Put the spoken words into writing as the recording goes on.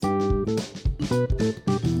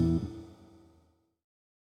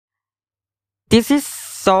This is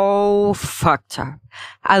so fucked up.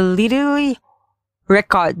 I literally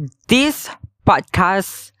record this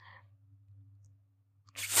podcast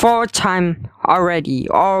 4 times already,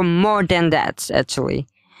 or more than that, actually.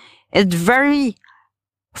 It's very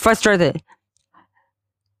frustrating.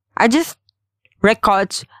 I just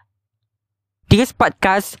record this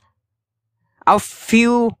podcast a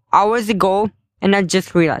few hours ago, and I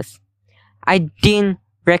just realized I didn't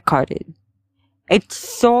record it. It's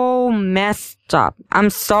so messed up. I'm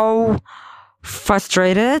so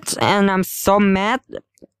frustrated, and I'm so mad,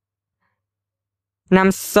 and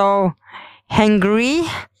I'm so angry,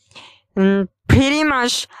 and pretty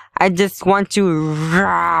much I just want to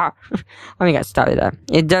let me get started up.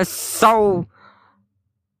 It just so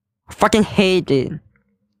fucking hate it.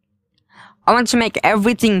 I want to make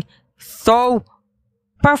everything so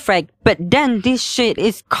perfect, but then this shit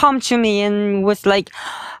is come to me and was like,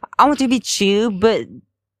 I want to be chill, but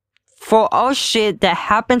for all shit that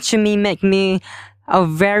happened to me make me a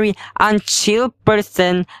very unchill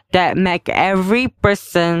person that make every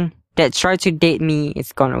person that try to date me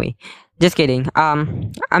is gone away. Just kidding.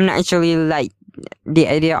 I'm not actually like the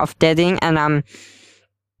idea of dating, and I'm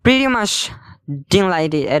pretty much didn't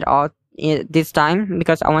like it at all this time,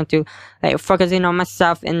 because I want to like focusing on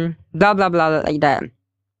myself and blah blah blah like that.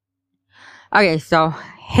 Okay, so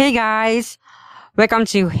hey guys, welcome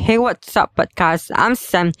to Hey What's Up podcast. I'm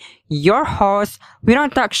Sam, your host. We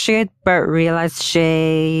don't talk shit, but realize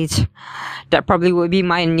shit. That probably would be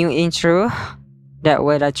my new intro. That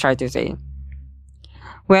what I try to say.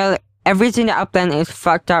 Well, everything that I plan is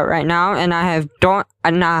fucked up right now, and I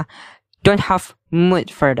don't have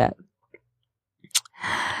mood for that.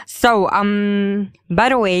 So by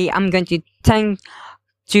the way, I'm going to thank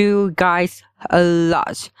you guys a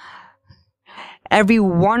lot. Every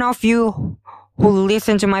one of you who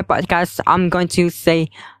listen to my podcast, I'm going to say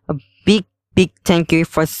a big thank you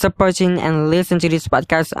for supporting and listening to this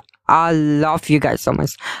podcast. I love you guys so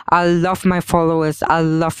much. I love my followers. I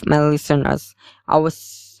love my listeners.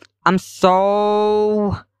 I'm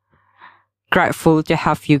so grateful to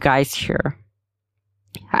have you guys here.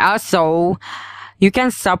 Also, you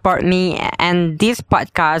can support me and this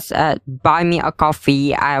podcast at Buy Me a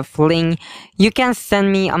Coffee. I have link. You can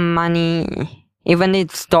send me a money. Even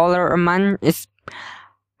it's $1 a month,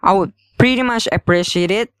 I would pretty much appreciate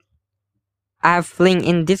it. I have link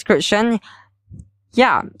in description.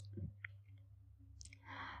 Yeah.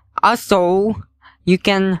 Also, you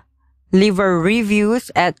can leave a reviews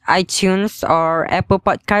at iTunes or Apple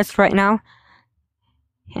Podcasts right now.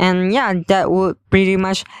 And yeah, that would pretty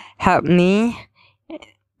much help me.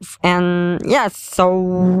 And yeah,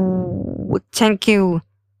 so thank you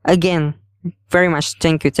again. Very much.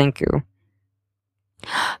 Thank you.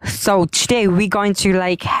 So today we're going to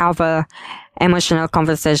like have a emotional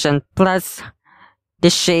conversation plus the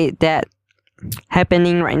shit that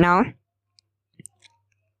happening right now,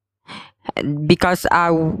 because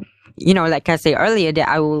like I said earlier, that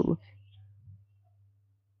I will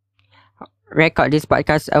record this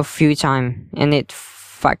podcast a few times and it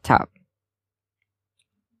fucked up.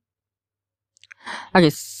 Okay,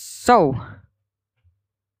 so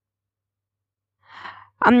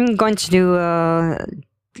I'm going to do a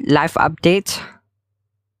live update.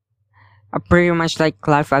 A pretty much like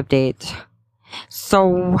live update.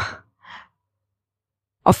 So,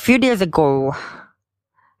 a few days ago,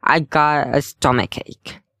 I got a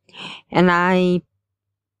stomachache. And I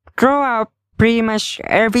throw out pretty much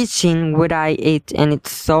everything what I ate, and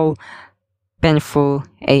it's so painful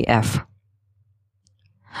AF.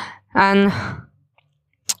 And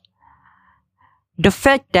the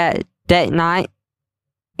fact that night,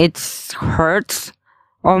 it hurts,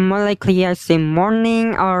 or more likely I say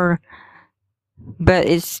morning, but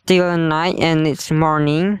it's still a night and it's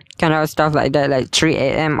morning, kind of stuff like that, like 3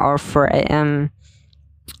 a.m. or 4 a.m.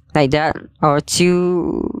 like that, or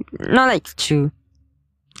 2, not like 2,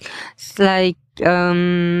 it's like 3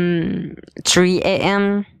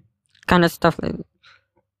 a.m. kind of stuff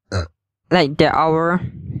like the hour.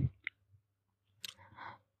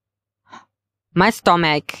 My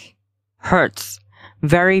stomach hurts.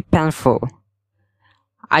 Very painful.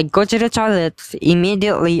 I go to the toilet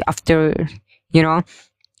immediately after, the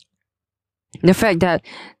fact that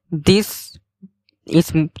this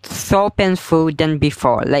is so painful than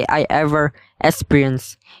before, like I ever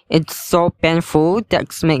experienced. It's so painful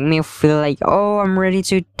that make me feel like, oh, I'm ready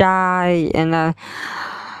to die, and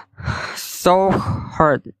so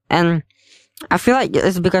hurt. And I feel like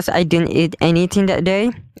it's because I didn't eat anything that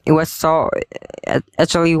day. It was so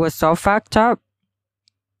fucked up.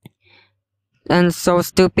 and so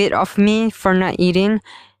stupid of me for not eating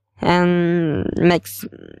and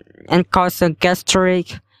cause a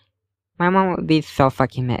gastric. My mom would be so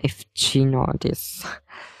fucking mad if she know this.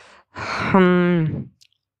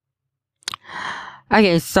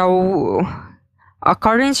 Okay, so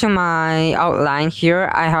according to my outline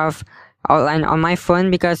here, I have outline on my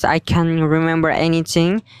phone because I can't remember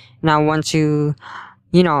anything and I want to,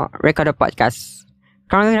 record a podcast.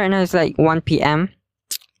 Currently right now it's like 1 p.m.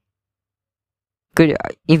 Good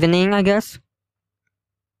evening, I guess.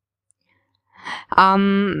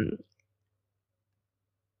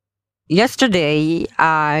 Yesterday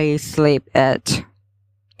I slept at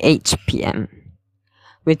 8 p.m.,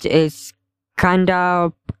 which is kind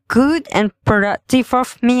of good and productive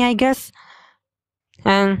of me, I guess.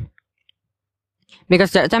 And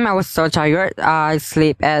because that time I was so tired, I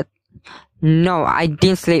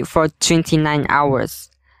didn't sleep for 29 hours.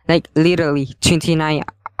 Like literally 29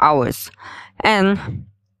 hours. And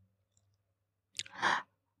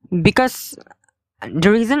because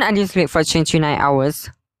the reason I didn't sleep for 29 hours,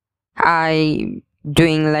 I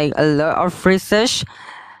doing like a lot of research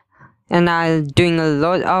and I doing a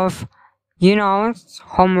lot of,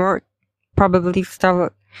 homework, probably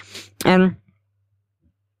stuff. And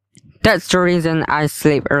that's the reason I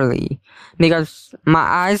sleep early. Because my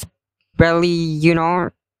eyes barely,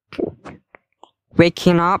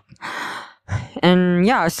 waking up. And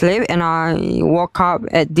yeah, I sleep and I woke up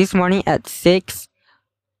this morning at 6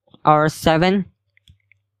 or 7.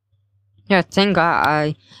 Yeah, thank God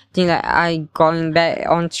I think that I going back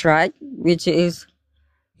on track, which is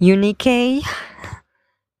unique.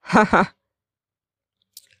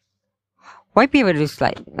 Why people just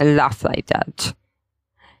laugh like that?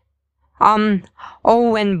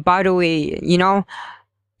 Oh, and by the way,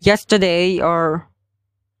 yesterday or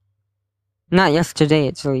not yesterday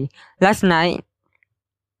actually, last night,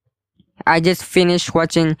 I just finished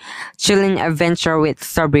watching Chilling Adventure with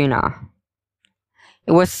Sabrina.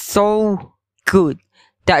 It was so good.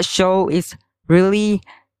 That show is really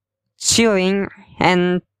chilling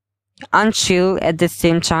and unchill at the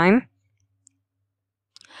same time.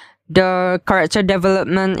 The character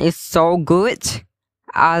development is so good.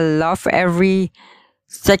 I love every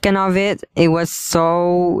second of it. It was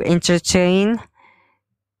so entertaining.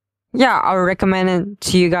 Yeah, I recommend it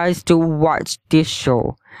to you guys to watch this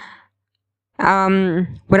show.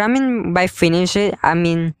 What I mean by finish it,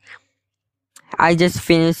 I just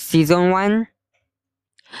finished season 1.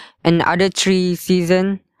 And other 3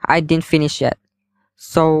 season, I didn't finish yet.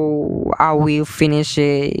 So I will finish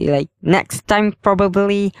it next time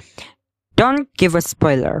probably. Don't give a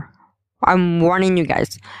spoiler. I'm warning you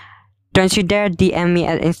guys. Don't you dare DM me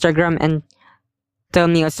at Instagram and tell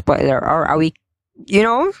me a spoiler, or I will,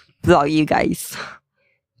 vlog you guys.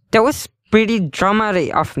 That was pretty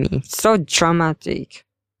dramatic of me. So dramatic.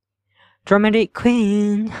 Dramatic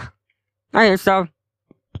queen. Okay, so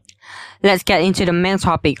let's get into the main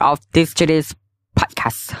topic of today's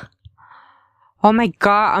podcast. Oh my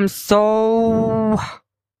God,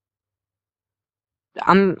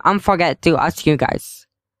 I'm forget to ask you guys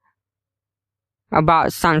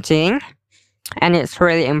about something, and it's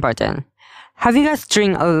really important. Have you guys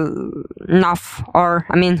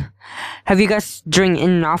have you guys drink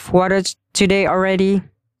enough water today already?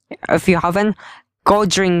 If you haven't, go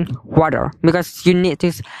drink water because you need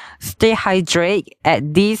to stay hydrated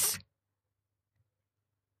at this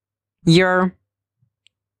year.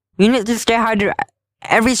 You need to stay hydrated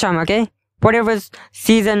every time, okay? Whatever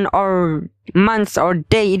season or months or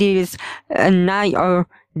day it is, night or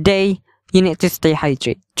day, you need to stay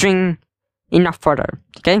hydrated. Drink enough water,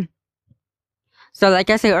 okay? So like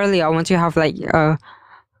I said earlier, I want to have a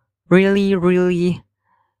really, really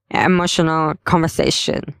emotional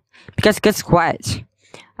conversation. Because guess what?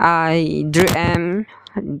 I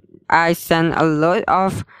sent a lot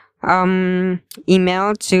of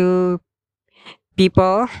email to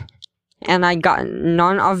people and I got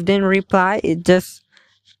none of them reply. It just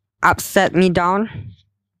upset me down.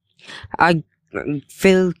 I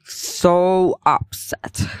feel so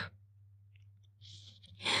upset.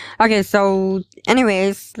 Okay, so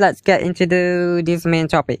anyways, let's get into this main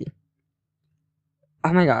topic.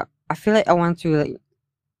 Oh my God, I feel like I want to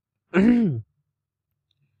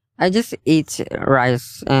I just eat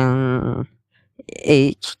rice and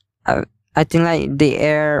egg. I think the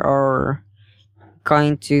air or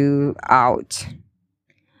going to out.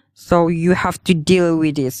 So you have to deal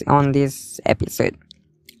with this on this episode.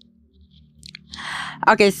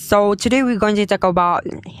 Okay, so today we're going to talk about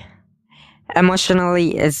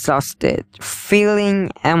emotionally exhausted.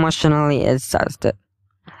 Feeling emotionally exhausted.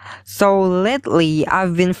 So lately,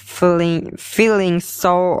 I've been feeling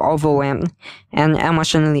so overwhelmed and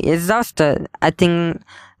emotionally exhausted. I think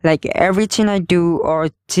like everything I do or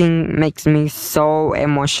think makes me so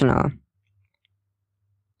emotional.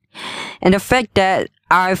 And the fact that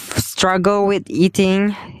I've struggled with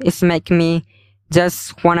eating is making me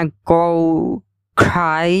just wanna go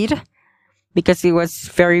cried because it was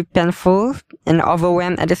very painful and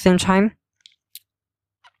overwhelmed at the same time.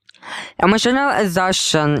 Emotional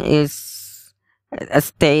exhaustion is a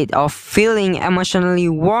state of feeling emotionally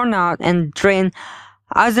worn out and drained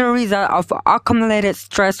as a result of accumulated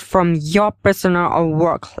stress from your personal or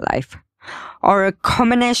work life, or a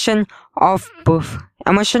combination of both.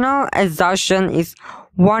 Emotional exhaustion is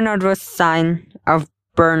one of the signs of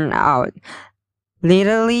burnout.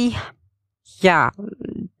 Literally, yeah,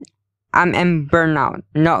 I'm in burnout,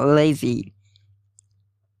 not lazy.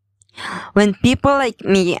 When people like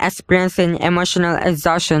me experiencing emotional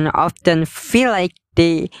exhaustion often feel like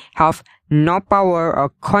they have no power or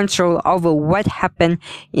control over what happened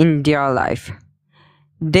in their life.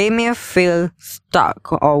 They may feel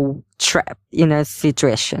stuck or trapped in a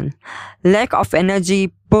situation. Lack of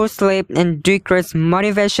energy, poor sleep, and decreased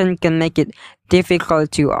motivation can make it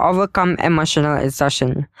difficult to overcome emotional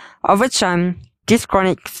exhaustion. Over time, this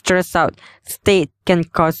chronic stress out state can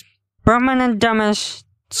cause permanent damage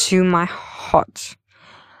to my heart,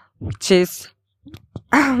 which is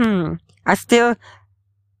I still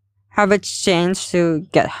have a chance to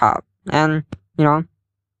get help, and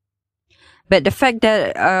but the fact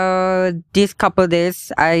that these couple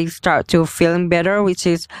days I start to feeling better, which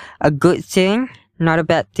is a good thing, not a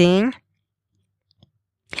bad thing.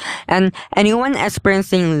 And anyone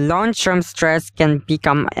experiencing long-term stress can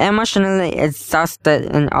become emotionally exhausted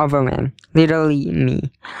and overwhelmed. Literally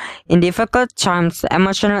me. In difficult times,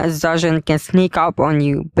 emotional exhaustion can sneak up on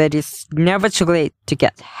you, but it's never too late to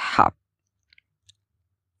get help.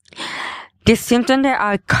 The symptom that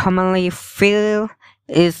I commonly feel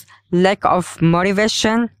is lack of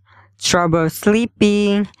motivation, trouble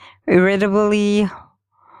sleeping, irritability,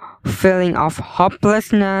 feeling of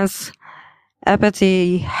hopelessness,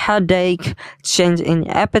 apathy, headache, change in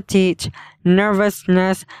appetite,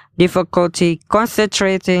 nervousness, difficulty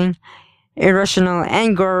concentrating, irrational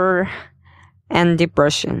anger, and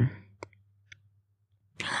depression.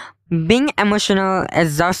 Being emotional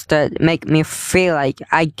exhausted make me feel like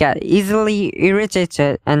I get easily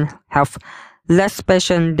irritated and have less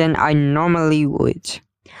patience than I normally would.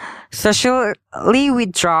 Socially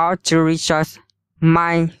withdraw to recharge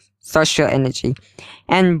my social energy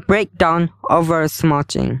and break down over a small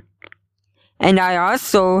thing. And I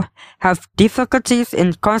also have difficulties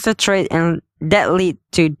in concentrate and that lead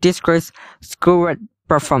to decreased schoolwork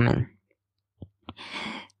performance.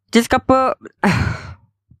 This couple,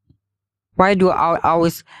 why do I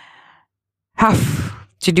always have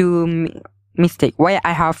to do mistake? Why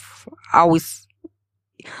I have always,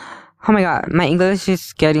 oh my god, my English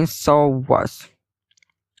is getting so worse.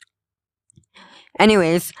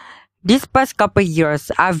 Anyways, these past couple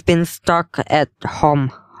years, I've been stuck at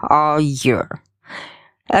home all year.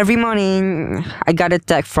 Every morning, I got a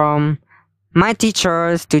text from my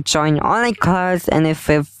teachers to join online class and I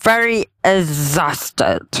feel very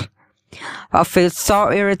exhausted. I feel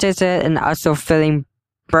so irritated and also feeling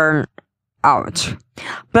burned out.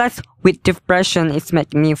 Plus, with depression, it's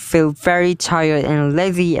making me feel very tired and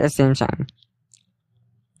lazy at the same time.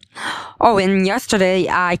 Oh, and yesterday,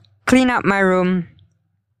 I cleaned up my room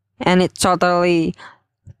and it totally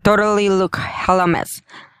look hella mess.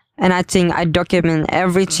 And I think I document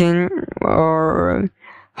everything or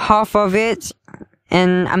half of it.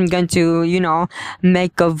 And I'm going to,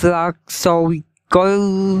 make a vlog. So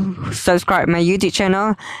go subscribe my YouTube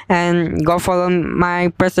channel and go follow my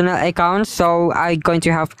personal account. So I'm going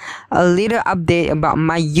to have a little update about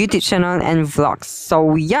my YouTube channel and vlogs.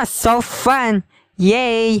 So yeah, so fun.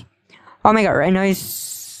 Yay. Oh my god, right now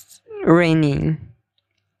it's raining.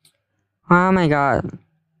 Oh my god.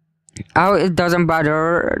 Oh, it doesn't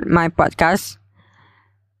bother my podcast.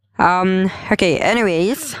 Okay,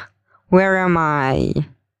 anyways, where am I?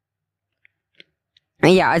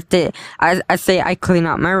 Yeah, I say I clean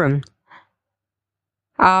up my room.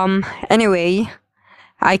 Anyway,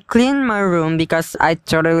 I clean my room because I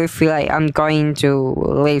totally feel like I'm going to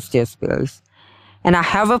leave this place. And I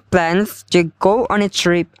have a plan to go on a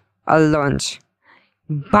trip alone.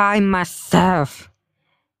 By myself.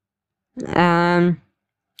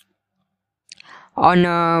 On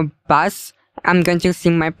a bus, I'm going to see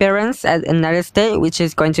my parents at another state, which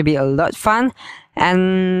is going to be a lot fun.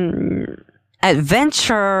 And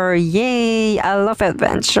adventure, yay, I love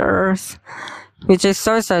adventures. which is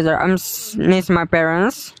so sad that miss my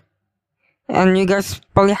parents. And you guys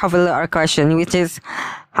probably have a little question, which is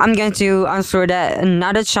I'm going to answer that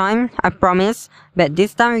another time, I promise. But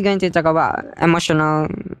this time we're going to talk about emotional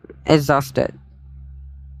exhausted.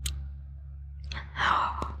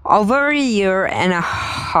 Over a year and a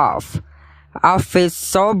half, I feel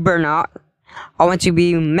so burnout. I want to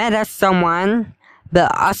be mad at someone,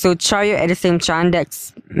 but also tired at the same time.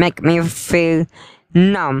 That make me feel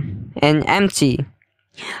numb and empty.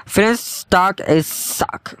 Feeling stuck is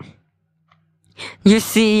suck. You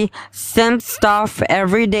see same stuff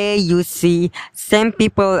every day, you see same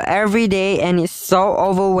people every day, and it's so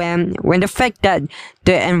overwhelmed when the fact that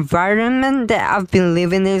the environment that I've been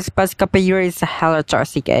living in this past couple of years is hella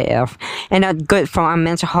toxic AF and not good for my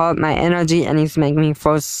mental health, my energy, and it's making me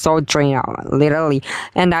feel so drained out, literally.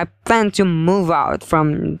 And I plan to move out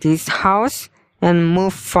from this house and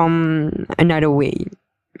move from another way.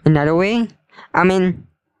 Another way? I mean,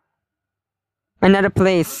 another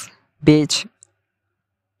place, bitch.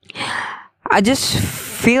 I just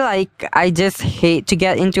feel like I just hate to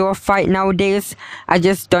get into a fight nowadays. I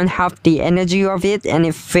just don't have the energy of it, and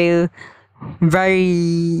it feels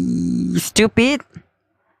very stupid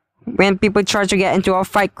when people try to get into a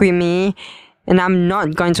fight with me, and I'm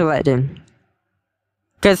not going to let them.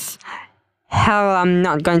 Cause hell, I'm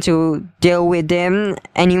not going to deal with them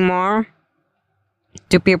anymore.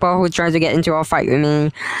 To people who try to get into a fight with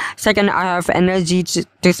me. Second, I have energy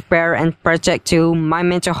to spare and project to my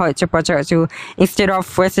mental health to project to, instead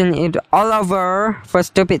of wasting it all over for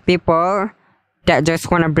stupid people that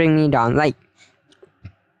just want to bring me down. Like,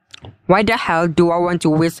 why the hell do I want to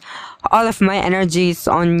waste all of my energies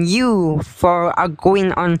on you for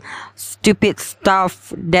going on stupid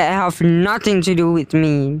stuff that have nothing to do with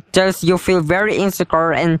me? Just you feel very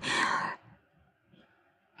insecure and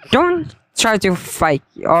don't try to fight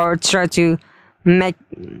or try to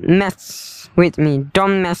mess with me.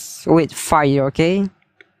 Don't mess with fire, okay?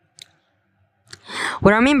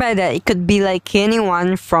 What I mean by that, it could be like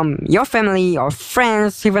anyone from your family or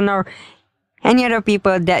friends, even or any other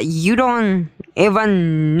people that you don't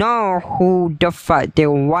even know who the fuck they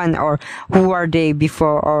want or who are they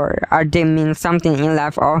before or are they mean something in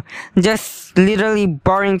life, or just literally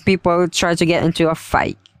boring people try to get into a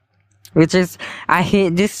fight. Which is, I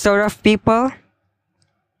hate this sort of people.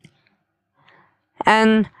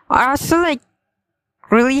 And I also like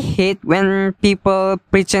really hate when people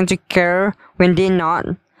pretend to care when they're not.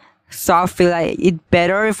 So I feel like it's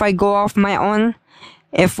better if I go off my own.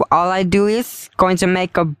 If all I do is going to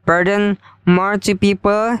make a burden more to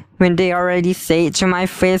people when they already say it to my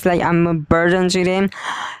face like I'm a burden to them.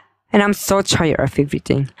 And I'm so tired of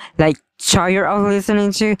everything. Like, tired of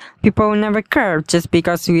listening to people who never care just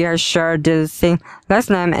because we are shared the same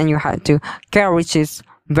last name and you had to care, which is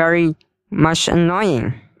very much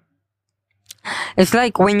annoying. It's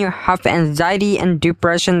like when you have anxiety and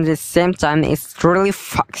depression at the same time, it's really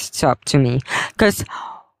fucked up to me. Cause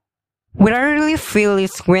what I really feel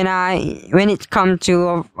is when it comes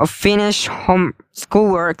to a finished home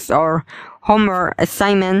schoolworks or homework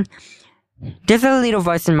assignment, there's a little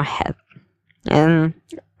voice in my head, and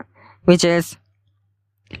which is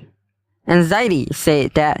anxiety. Say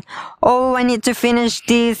that, oh, I need to finish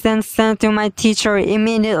this and send to my teacher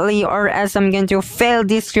immediately, or else I'm going to fail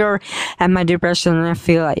this year. And my depression, I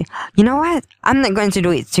feel like, you know what? I'm not going to do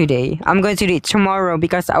it today. I'm going to do it tomorrow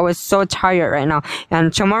because I was so tired right now.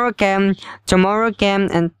 And tomorrow came,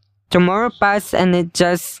 and tomorrow passed, and it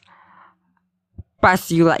just passed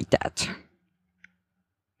you like that.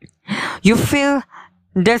 You feel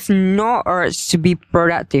there's no urge to be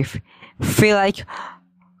productive. Feel like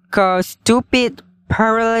stupid,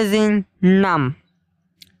 paralyzing, numb.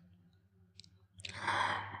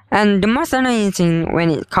 And the most annoying thing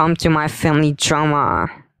when it comes to my family drama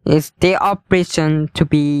is they all pretend to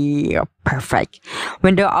be perfect.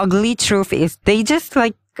 When the ugly truth is they just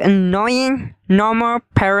like annoying, normal,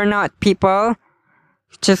 paranoid people.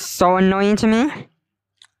 Just so annoying to me.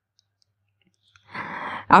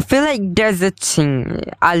 I feel like there's a thing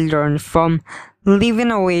I learned from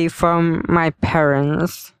living away from my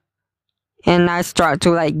parents. And I start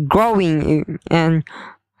to like growing and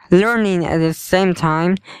learning at the same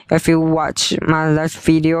time. If you watch my last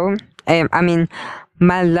video,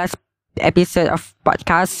 my last episode of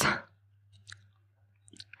podcast.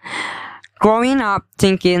 Growing up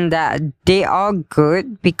thinking that they are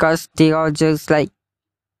good because they are just like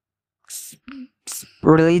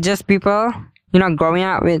religious people. You know, growing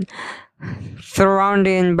up with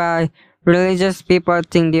surrounded by religious people,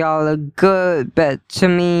 think they all look good, but to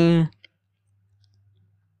me,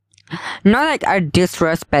 not like I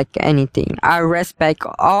disrespect anything. I respect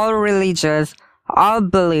all religions, all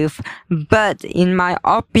believe, but in my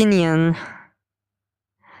opinion,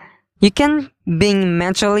 you can being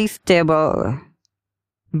mentally stable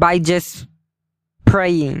by just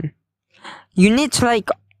praying. You need to like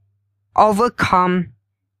overcome.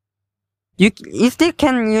 You still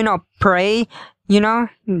can, pray,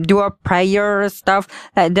 do a prayer stuff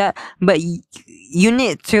like that, but you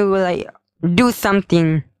need to like do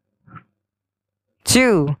something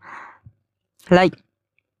too, like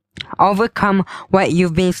overcome what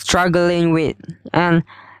you've been struggling with and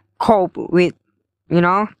cope with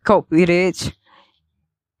it.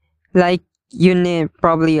 Like you need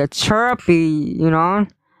probably a therapy,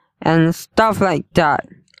 and stuff like that.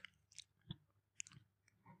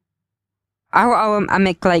 I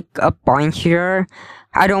make like a point here.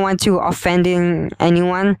 I don't want to offending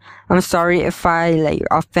anyone. I'm sorry if I like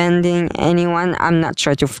offending anyone. I'm not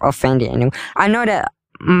trying to offend anyone. I know that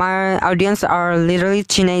my audience are literally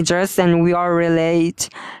teenagers and we are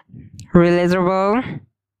relatable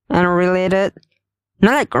and related.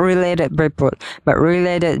 Not like related people, but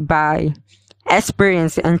related by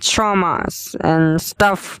experience and traumas and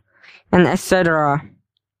stuff and etc.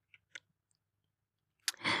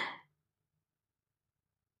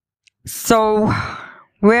 So,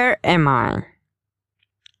 where am I?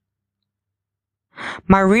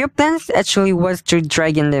 My real plans actually was to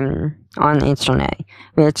dragging them on internet,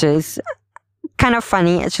 which is kind of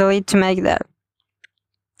funny actually to make that.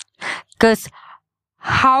 Cause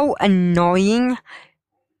how annoying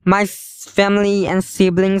my family and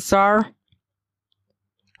siblings are,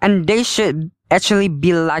 and they should actually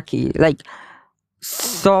be lucky, like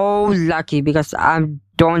so lucky, because I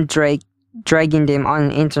don't dragging them on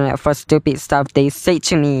the internet for stupid stuff they say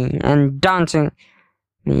to me and done to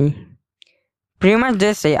me. Pretty much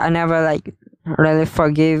they say I never like really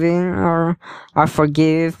forgiving or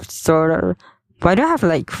forgive sort of. Why do I have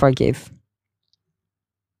like forgive?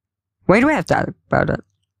 Why do I have that about it?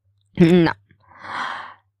 No.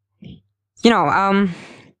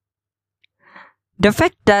 The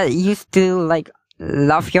fact that you still like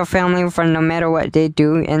love your family for no matter what they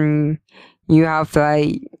do, and you have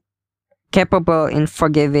like capable in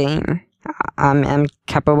forgiving. I'm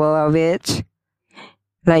capable of it.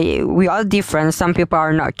 Like, we all different. Some people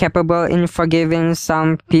are not capable in forgiving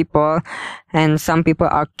some people, and some people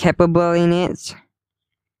are capable in it.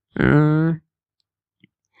 And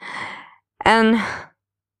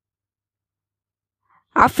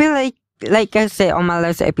I feel like I said on my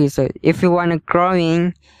last episode, if you want to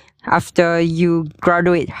growing after you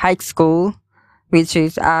graduate high school, which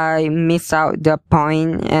is I miss out the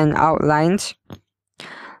point and outlines.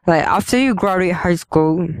 Like after you graduate high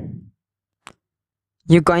school,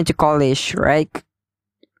 you're going to college, right?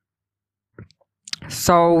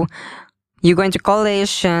 So you're going to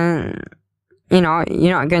college and you're not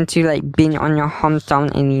going to like be on your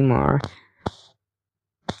hometown anymore.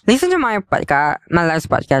 Listen to my podcast, my last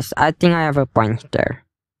podcast. I think I have a point there.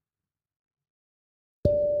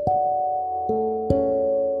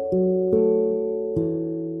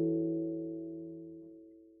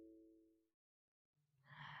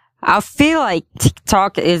 I feel like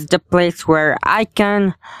TikTok is the place where I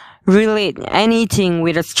can relate anything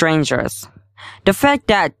with the strangers. The fact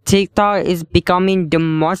that TikTok is becoming the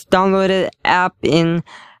most downloaded app in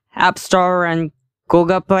App Store and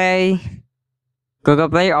Google Play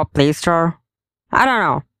or Play Store. I don't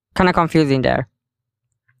know. Kind of confusing there.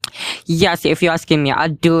 Yes, if you're asking me, I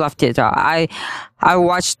do love TikTok. I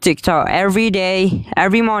watch TikTok every day,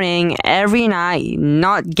 every morning, every night,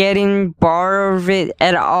 not getting bored of it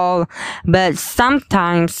at all. But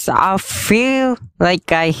sometimes I feel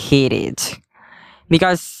like I hate it.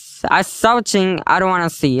 Because I something I don't want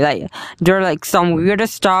to see. Like, there are like some weird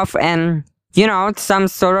stuff and, some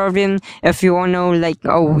sort of, if you want to know, like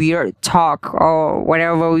a weird talk or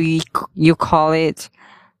whatever you call it.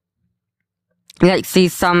 Like see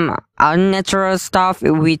some unnatural stuff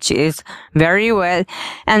which is very weird,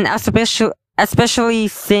 and especially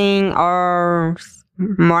seeing or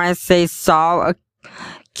more I say saw a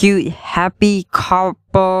cute happy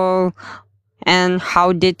couple and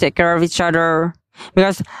how they take care of each other,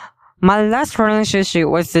 because my last relationship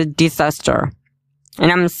was a disaster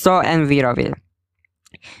and I'm so envious of it.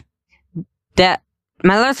 That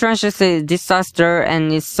my last relationship is a disaster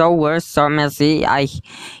and it's so worse, so messy. I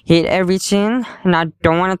hate everything and I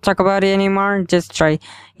don't want to talk about it anymore. Just try,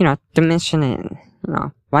 to mention it.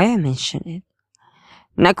 Why I mention it?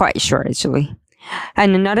 Not quite sure actually.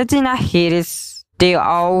 And another thing I hate is they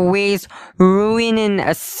always ruining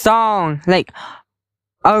a song. Like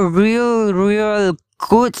a real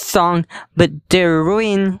good song, but they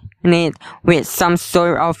ruin it with some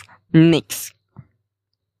sort of mix.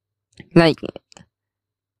 Like,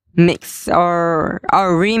 mix or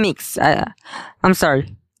remix. I'm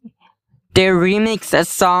sorry. They remix a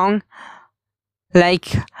song like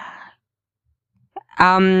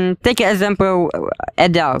take an example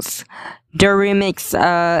Adele's. They remix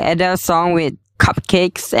Adele song with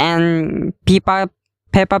Cupcakes and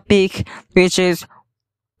Peppa Pig, which is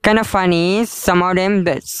kind of funny, some of them,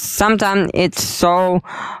 but sometimes it's so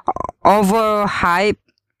overhyped,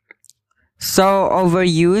 so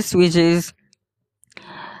overused, which is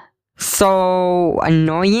so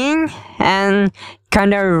annoying and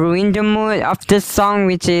kind of ruin the mood of the song,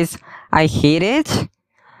 which is I hate it.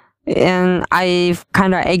 And I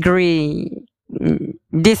kind of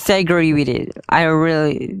disagree with it. I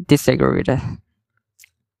really disagree with it.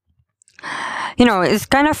 You know, it's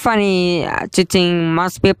kind of funny to think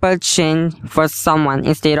most people change for someone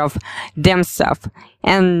instead of themselves,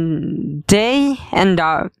 and they end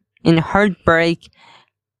up in heartbreak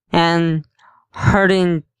and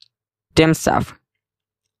hurting themselves.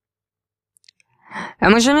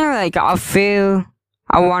 Emotionally, like,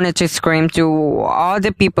 I wanted to scream to all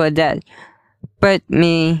the people that put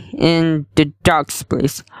me in the dark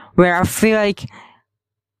place, where I feel like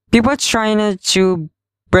people trying to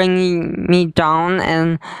bring me down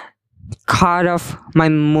and cut off my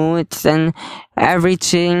moods and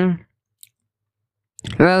everything.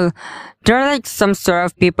 Well, there are like some sort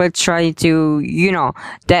of people try to,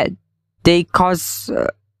 that they cause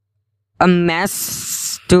a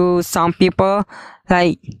mess to some people.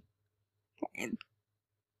 Like,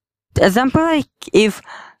 example, like if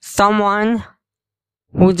someone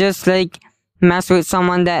who just like mess with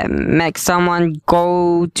someone that makes someone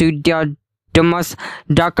go to the most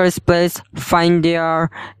darkest place, find their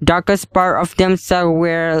darkest part of themselves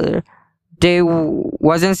where they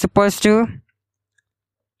wasn't supposed to,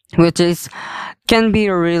 which is can be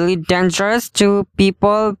really dangerous to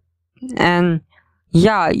people. And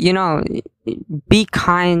yeah, be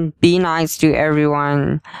kind, be nice to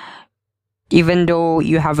everyone. Even though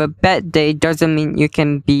you have a bad day, doesn't mean you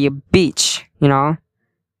can be a bitch,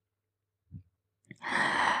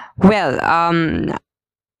 Well,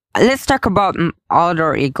 let's talk about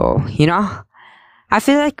alter ego, I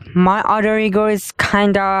feel like my alter ego is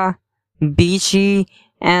kinda bitchy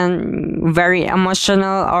and very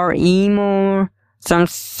emotional or emo, some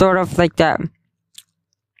sort of like that.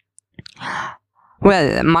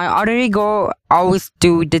 Well, my alter ego always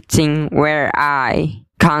do the thing where I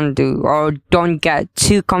can't do or don't get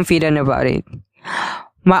too confident about it.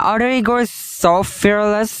 My alter ego is so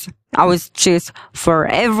fearless. I always chase for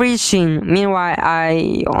everything. Meanwhile,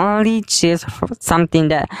 I only chase for something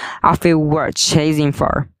that I feel worth chasing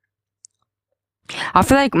for. I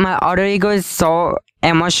feel like my alter ego is so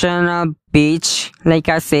emotional bitch, like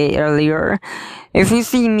I said earlier. If you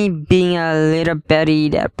see me being a little Betty,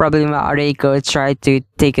 that probably my alter ego tried to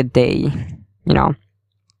take a day,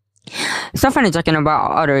 So funny talking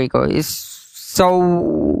about alter ego. It's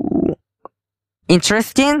so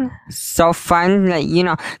interesting, so fun, like,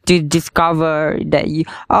 to discover that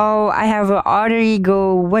I have an alter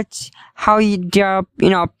ego. Their,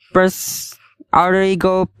 alter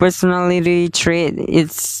ego personality trait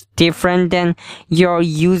is different than your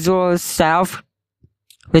usual self,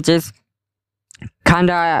 which is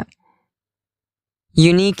kinda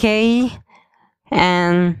unique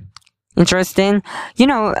and interesting.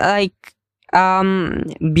 Like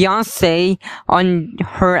Beyonce on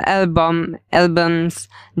her albums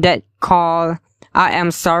that call I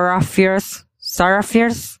Am Sarah Fierce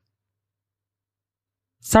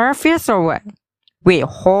or what? Wait,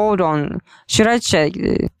 hold on. Should I check?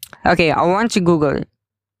 Okay, I want to Google it.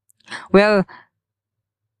 Well,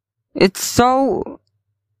 it's so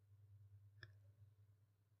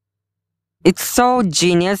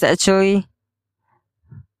genius, actually.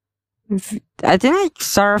 I think like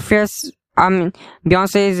Sarah Fierce,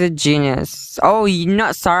 Beyonce is a genius. Oh,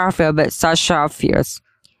 not Sarah Fierce, but Sasha Fierce.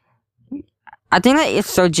 I think that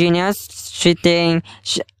it's so genius.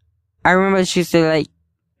 I remember she said like,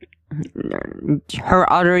 her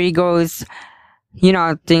alter ego is,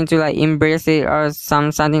 thing to like embrace it or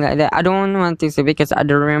something like that. I don't want to say because I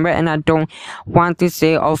don't remember, and I don't want to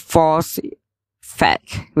say a false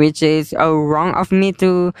fact, which is wrong of me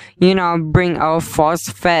to, bring a false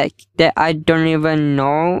fact that I don't even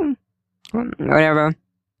know. Whatever.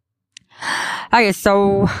 Okay,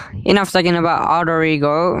 so enough talking about alter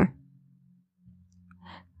ego.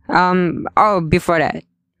 Before that,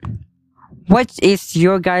 what is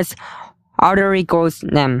your guys' alter ego's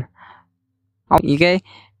name? Okay,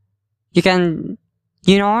 you can,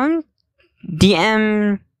 not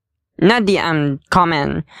DM,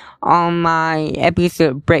 comment on my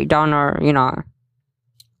episode breakdown or,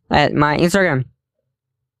 at my Instagram.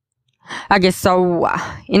 Okay, so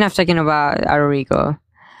enough talking about Arigo.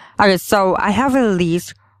 Okay, so I have a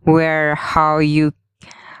list where how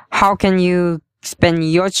can you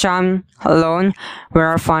spend your time alone,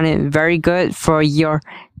 where I find it very good for your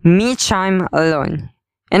me time alone.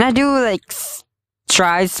 And I do like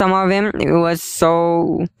try some of them. It was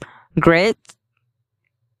so great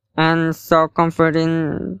and so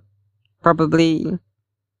comforting, probably.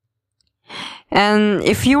 And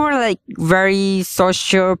if you were like very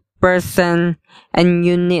social person and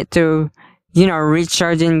you need to,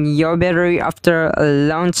 recharging your battery after a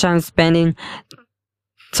long time spending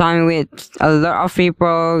time with a lot of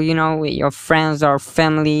people, with your friends or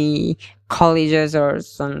family, colleges or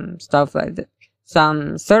some stuff like that.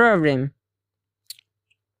 Some sort of them.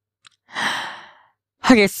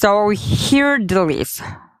 Okay, so here the list.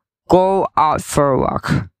 Go out for a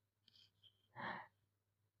walk.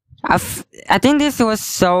 I think this was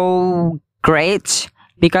so great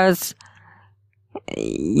because,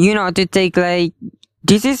 to take like,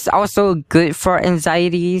 this is also good for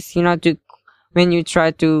anxieties, when you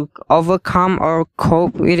try to overcome or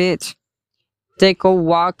cope with it. Take a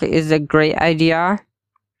walk is a great idea,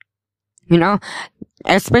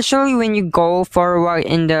 especially when you go for a walk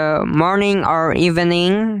in the morning or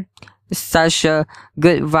evening. Such a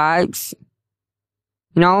good vibes,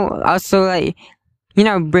 also like,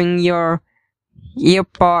 bring your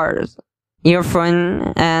earphone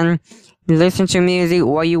and listen to music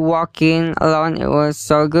while you walking alone. It was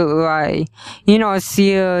so good. Like,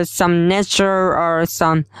 see some nature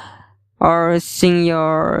or seeing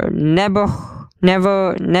your neighborhood.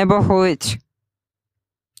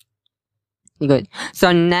 Good.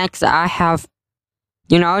 So next I have,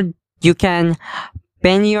 you can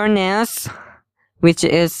paint your nails, which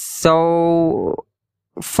is so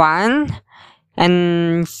fun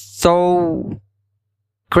and so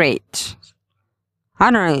great. I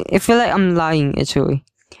don't know. I feel like I'm lying actually.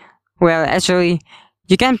 Well, actually,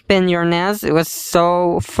 you can paint your nails. It was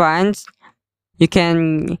so fun. You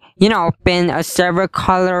can, paint a several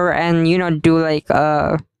color and, do like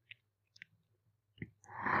a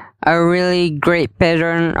really great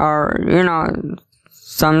pattern or,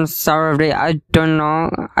 some sort of it. I don't know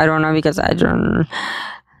because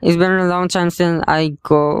it's been a long time since I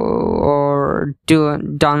go or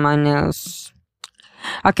done my nails.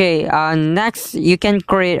 Okay, next you can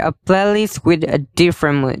create a playlist with a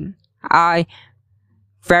different mood. I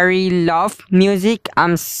very love music.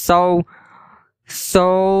 I'm so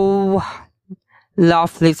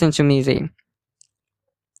love listening to music.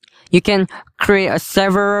 You can create a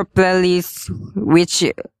several playlists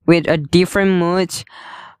with a different mood,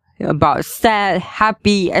 about sad,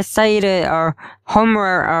 happy, excited, or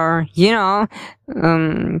homework, or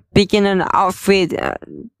picking an outfit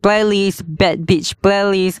playlist, bad bitch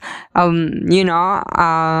playlist,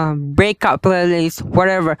 breakup playlist,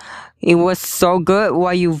 whatever. It was so good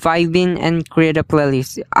while you vibing and create a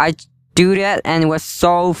playlist. I do that and it was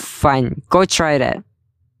so fun. Go try that.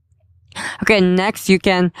 Okay, next you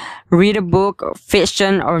can read a book,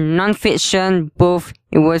 fiction or non-fiction, both.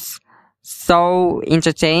 It was so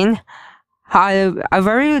entertaining. I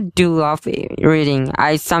very do love reading.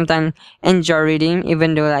 I sometimes enjoy reading,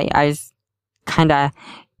 even though like I kinda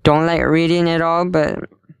don't like reading at all, but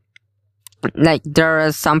like there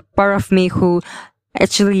are some part of me who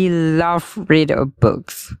actually love read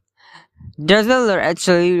books. There's a lot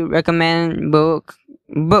actually recommend book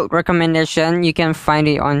recommendation. You can find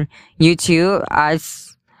it on YouTube. I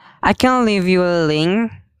can leave you a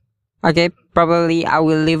link. Okay, probably I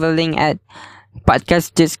will leave a link at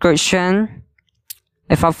podcast description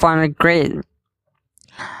if I find a great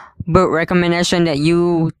book recommendation that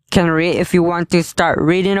you can read if you want to start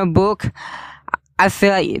reading a book. I feel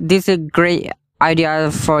like this is a great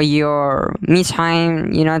idea for your me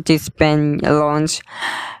time, to spend alone.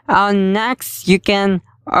 Next, you can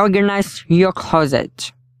organize your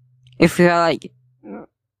closet. If you like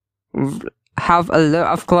have a lot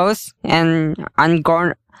of clothes and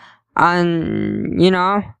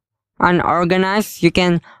unorganized, you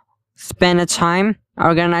can spend a time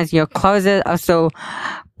organize your closet. Also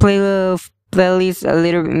playlist a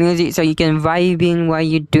little bit music so you can vibe in while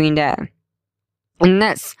you're doing that. And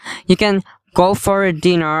next, you can go for a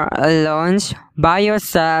dinner alone by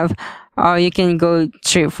yourself, or you can go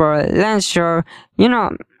trip for a lunch, or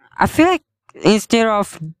I feel like instead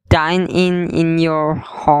of dining in your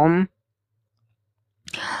home,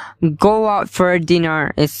 go out for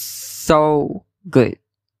dinner is so good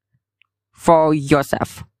for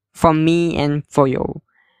yourself, for me, and for you,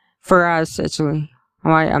 for us actually.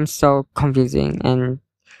 Why I'm so confusing and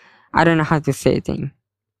I don't know how to say things.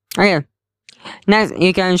 Okay, Next,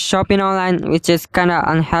 you can shopping online, which is kind of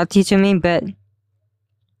unhealthy to me, but it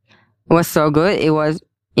was so good.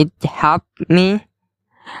 It helped me.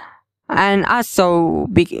 And also,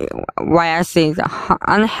 why I say it's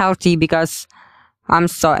unhealthy, because I'm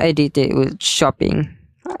so addicted with shopping,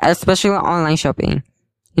 especially online shopping.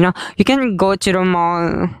 You know, you can go to the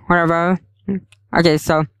mall, whatever. Okay,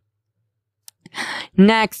 so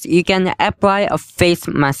next, you can apply a face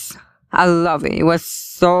mask. I love it. It was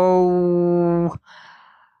so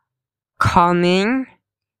calming.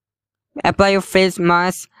 Apply your face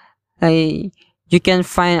mask. You can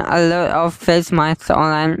find a lot of face masks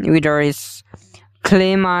online, whether it's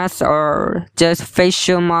clay mask or just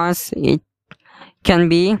facial mask. It can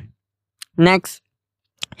be. Next,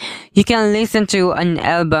 you can listen to an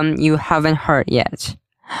album you haven't heard yet.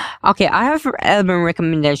 Okay, I have an album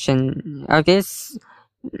recommendation. Okay,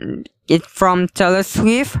 it's from Taylor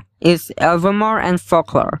Swift. It's Evermore and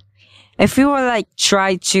Folklore. If you will like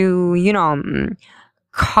try to,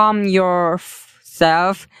 calm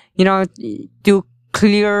yourself, to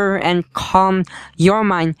clear and calm your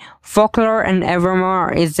mind, Folklore and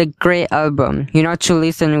Evermore is a great album, to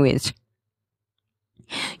listen with.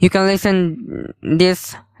 You can listen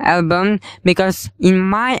this album because in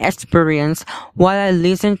my experience, while I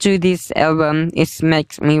listen to this album, it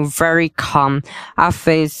makes me very calm. I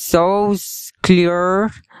feel so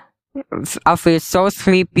clear. I feel so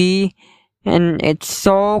sleepy, and it's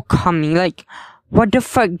so calming. Like, what the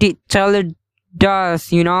fuck did Taylor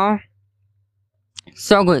does,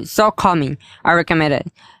 So good, so calming. I recommend it.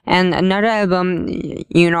 And another album,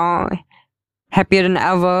 Happier Than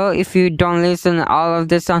Ever. If you don't listen to all of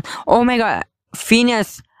this song, oh my god,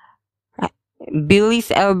 Phineas,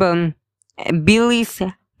 Billy's album, Billy's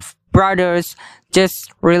brothers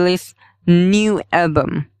just released new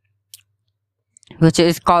album, which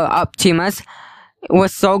is called Optimus. It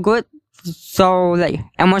was so good, so like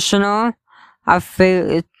emotional. I feel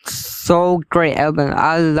it's so great album.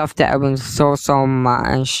 I love the album so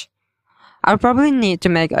much. I'll probably need to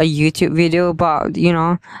make a YouTube video about,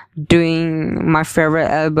 doing my favorite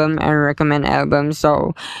album and recommend albums.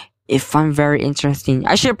 So if I'm very interesting,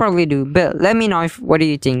 I should probably do, but let me know what do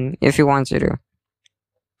you think if you want to do.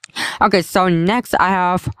 Okay, so next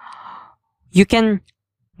you can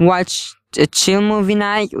watch a chill movie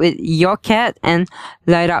night with your cat and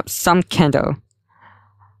light up some candle.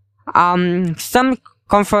 Some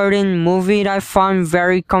comforting movie that I found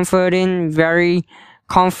very comforting, very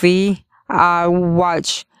comfy. I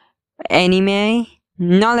watch anime.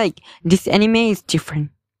 Not like this anime is different.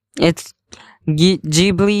 It's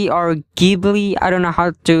Ghibli or Ghibli. I don't know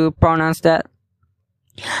how to pronounce that.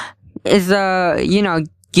 It's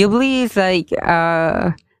Ghibli is like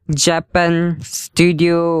Japan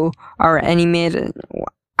studio or animated.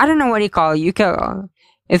 I don't know what you call it. You can,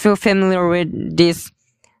 if you're familiar with this,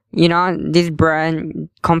 this brand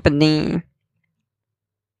company.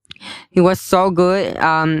 It was so good.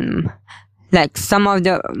 Like some of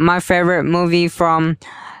my favorite movie from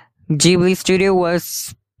Ghibli Studio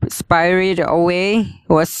was Spirited Away. It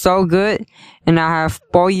was so good. And I have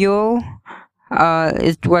Poyo.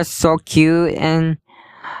 It was so cute and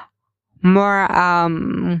more, I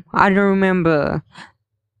don't remember.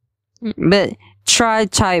 But try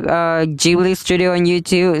type, Ghibli Studio on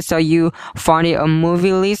YouTube so you find it a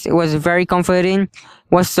movie list. It was very comforting. It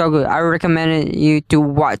was so good. I recommend you to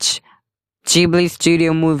watch Ghibli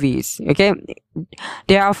Studio movies. Okay,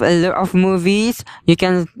 they have a lot of movies. You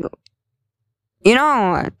can,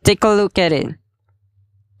 take a look at it.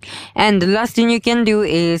 And the last thing you can do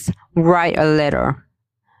is write a letter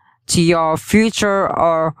to your future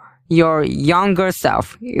or your younger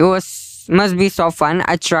self. It must be so fun.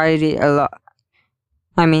 I tried it a lot.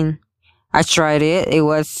 I tried it. It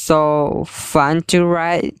was so fun to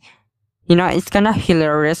write. It's kind of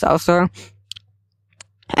hilarious also.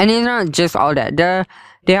 And it's not just all that.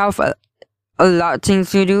 They have a lot of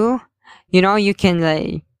things to do. You can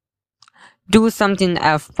like do something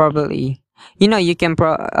else probably. You can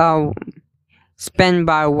spend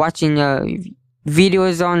by watching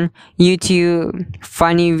videos on YouTube,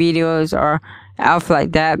 funny videos or stuff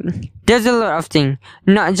like that. There's a lot of things.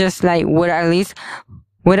 Not just like what I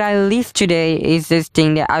list today is this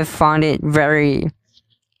thing that I found it very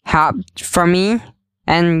helpful for me,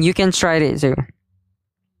 and you can try it too.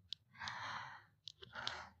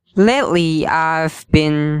 Lately, I've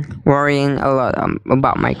been worrying a lot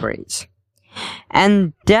about my grades.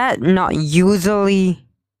 And that not usually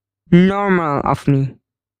normal of me.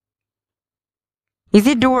 Is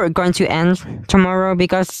it the work going to end tomorrow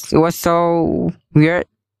because it was so weird?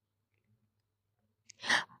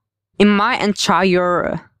 In my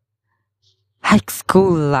entire high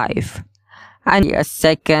school life, I need a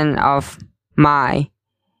second of my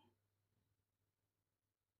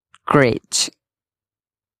grade.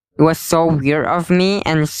 It was so weird of me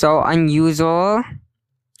and so unusual.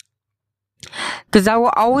 Cause I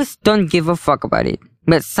always don't give a fuck about it.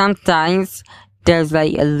 But sometimes there's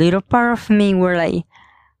like a little part of me where like,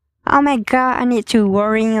 oh my god, I need to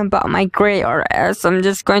worry about my grade or else I'm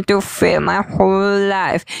just going to fail my whole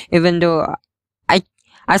life. Even though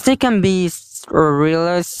I still can be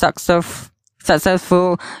really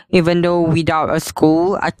successful even though without a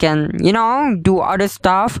school. I can, do other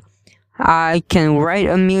stuff. I can write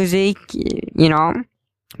a music,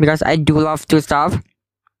 because I do love to stuff.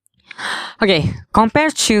 Okay,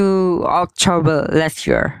 compared to October last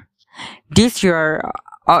year, this year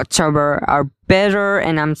October are better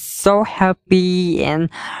and I'm so happy and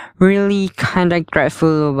really kinda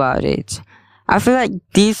grateful about it. I feel like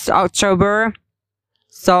this October,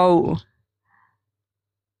 so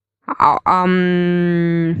I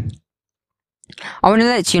want to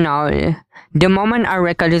let you know, the moment I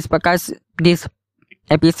record this podcast, this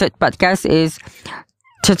episode podcast is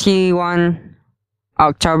 31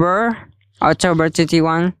 October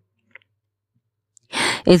 31.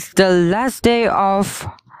 It's the last day of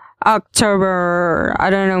October. I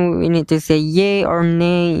don't know, we need to say yay or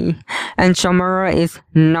nay. And tomorrow is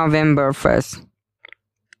November 1st.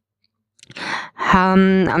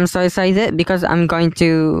 I'm so excited because I'm going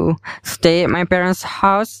to stay at my parents'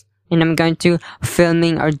 house and I'm going to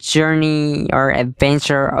filming a journey or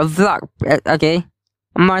adventure, a vlog. Okay,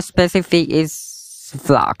 more specific is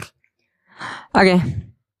vlog. Okay.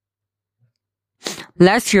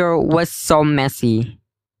 Last year was so messy.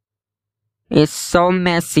 It's so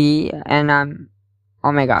messy and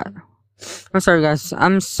oh my god. I'm sorry guys,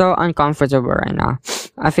 I'm so uncomfortable right now.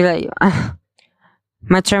 I feel like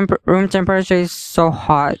my room temperature is so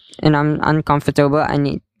hot and I'm uncomfortable.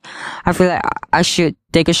 I feel like I should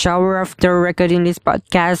take a shower after recording this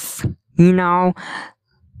podcast. Oh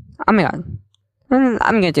my god. I'm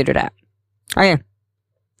going to do that. Okay.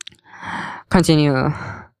 Continue.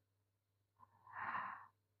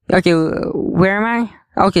 Okay, where am I?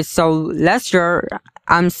 Okay, so last year,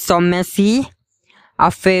 I'm so messy. I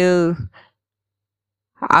feel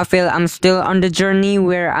I'm still on the journey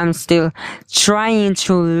where I'm still trying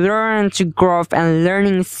to learn, to grow and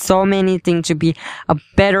learning so many things to be a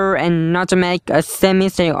better and not to make a same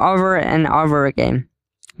mistake over and over again.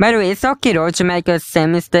 By the way, it's okay though to make a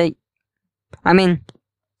same mistake. I mean,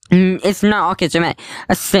 it's not okay to make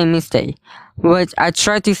a same mistake. What I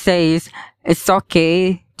try to say is, it's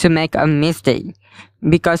okay to make a mistake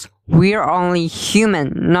because we're only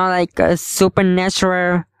human, not like a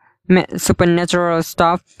supernatural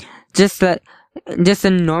stuff. Just a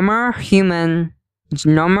normal human,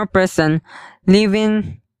 normal person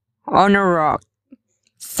living on a rock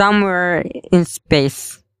somewhere in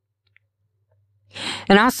space.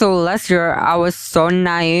 And also last year I was so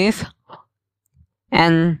naive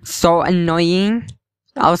and so annoying,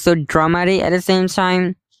 also dramatic at the same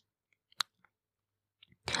time.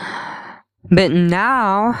 But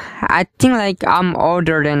now I think like I'm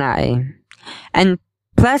older than I. And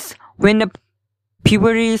plus when the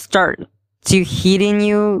puberty start to hitting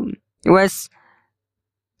you, it was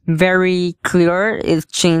very clear. It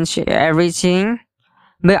changed everything.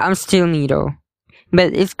 But I'm still me though.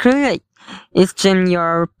 But it's clearly like it's changed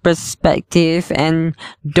your perspective and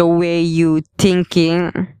the way you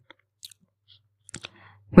thinking.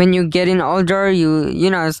 When you're getting older,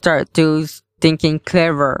 you start to thinking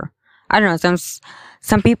clever. I don't know,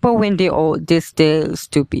 some people when they old, they still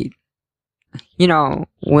stupid. You know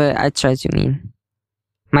what I try to mean.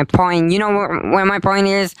 My point, what my point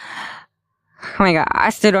is? Oh my god,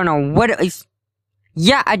 I still don't know what is.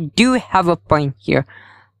 Yeah, I do have a point here.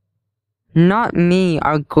 Not me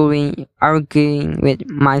arguing with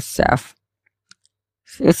myself.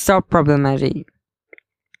 It's so problematic.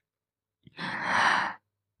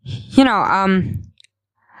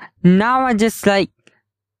 Now I just like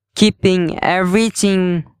keeping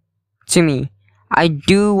everything to me. I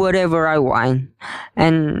do whatever I want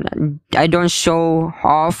and I don't show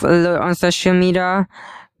off a lot on social media.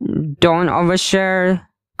 Don't overshare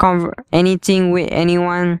anything with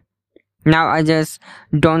anyone. Now I just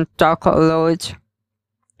don't talk a lot.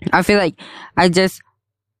 I feel like I just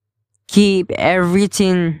keep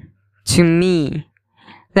everything to me.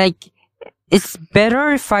 Like, it's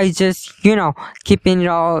better if I just, keeping it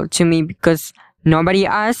all to me because nobody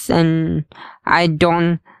asks and I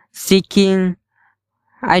don't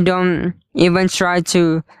even try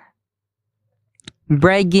to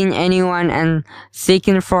bragging anyone and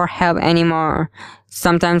seeking for help anymore.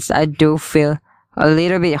 Sometimes I do feel a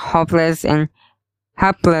little bit hopeless and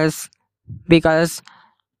helpless because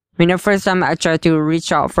when the first time I tried to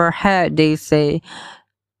reach out for help, they say,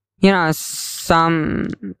 some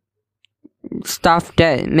stuff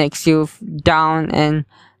that makes you down and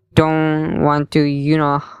don't want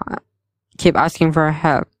to, keep asking for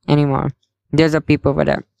help anymore. There's a people for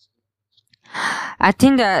that. I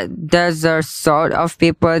think that there's a sort of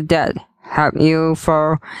people that help you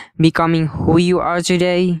for becoming who you are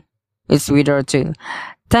today. It's weird to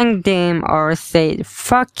thank them or say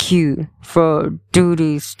fuck you for do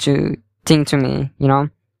this thing to me,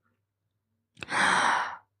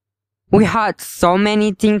 We had so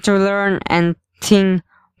many things to learn and think,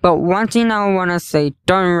 but one thing I wanna say,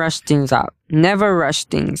 don't rush things out. Never rush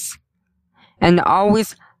things. And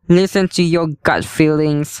always listen to your gut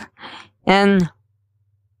feelings. And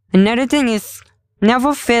another thing is,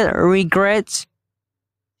 never feel regret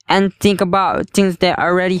and think about things that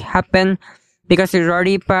already happened because it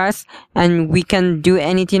already passed and we can do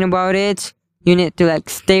anything about it. You need to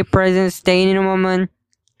stay present, stay in the moment.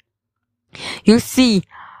 You see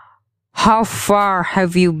how far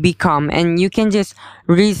have you become, and you can just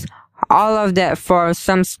risk all of that for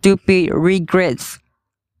some stupid regrets.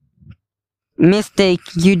 Mistake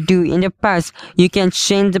you do in the past. You can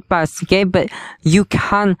change the past, okay? But you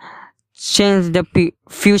can't change the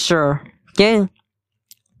future, okay?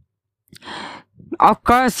 Of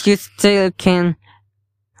course, you still can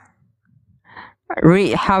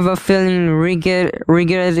have a feeling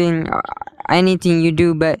regretting anything you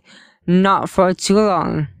do, but not for too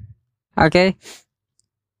long, okay?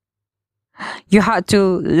 You have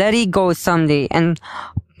to let it go someday, and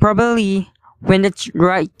probably when the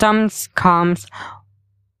right time comes,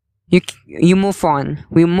 you move on.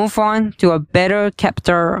 We move on to a better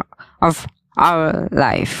chapter of our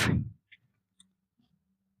life.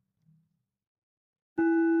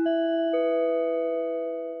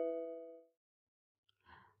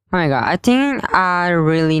 Oh my god, I think I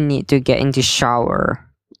really need to get into shower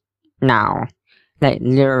now.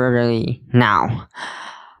 Literally now.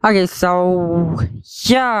 Okay, so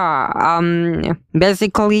yeah,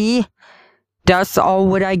 basically that's all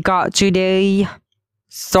what I got today.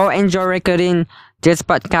 So enjoy recording this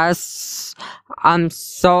podcast. I'm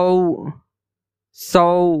so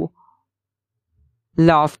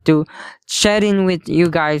love to chat in with you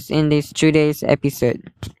guys in this today's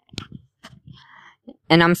episode.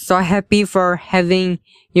 And I'm so happy for having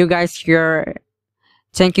you guys here.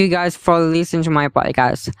 Thank you guys for listening to my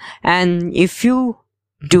podcast. And if you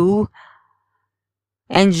do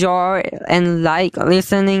enjoy and like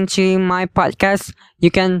listening to my podcast,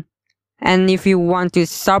 you can, and if you want to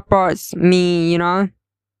support me,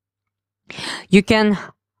 you can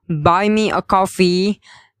buy me a coffee.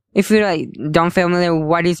 If you don't familiar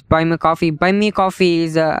what is Buy Me Coffee, Buy Me Coffee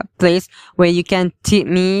is a place where you can tip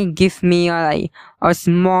me, give me a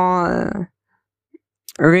small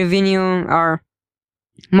revenue, or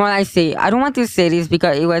more I don't want to say this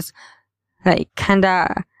because it was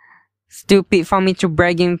kinda stupid for me to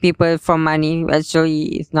bragging people for money.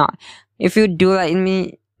 Actually, it's not. If you do like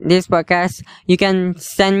me this podcast, you can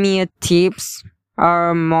send me a tips,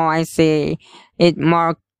 or more it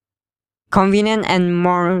more convenient and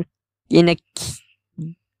more in a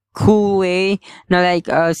cool way, not like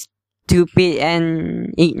a stupid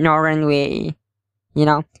and ignorant way.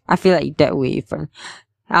 I feel like that way.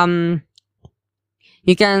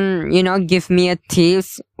 You can, give me a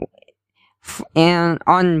tips and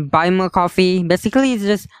on Buy Me a Coffee. Basically, it's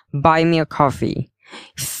just buy me a coffee.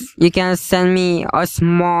 You can send me a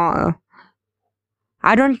small.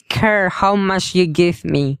 I don't care how much you give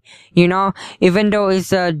me, even though it's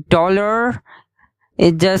 $1,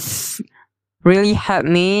 it just really helped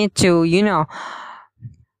me to,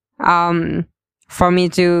 for me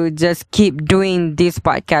to just keep doing this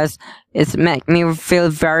podcast. It's make me feel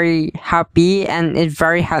very happy, and it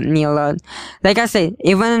very helped me a lot. Like I said,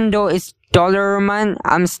 even though it's $1 a month,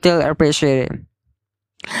 I'm still appreciated.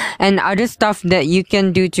 And other stuff that you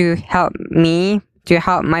can do to help me, to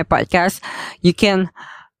help my podcast, you can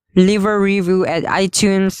leave a review at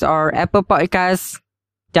iTunes or Apple Podcasts.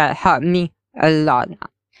 That helped me a lot.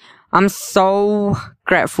 I'm so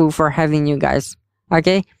grateful for having you guys.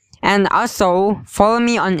 Okay? And also, follow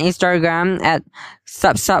me on Instagram at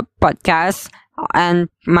Podcast and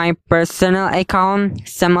my personal account,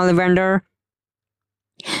 Sam Ollivander.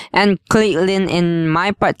 And click link in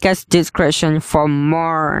my podcast description for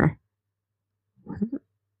more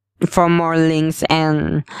links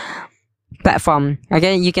and platform.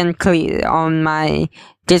 Okay, you can click on my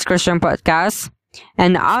description podcast.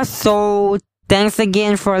 And also, thanks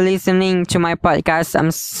again for listening to my podcast.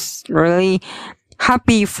 I'm really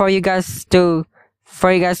happy for you guys to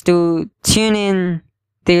tune in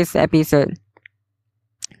this episode.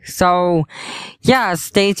 So, yeah,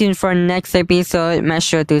 stay tuned for next episode. Make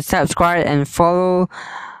sure to subscribe and follow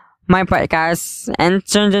my podcast and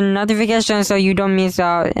turn the notification so you don't miss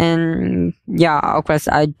out. And yeah, of course,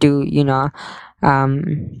 I do,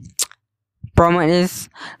 promote this.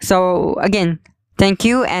 So, again, thank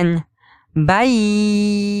you and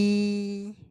bye.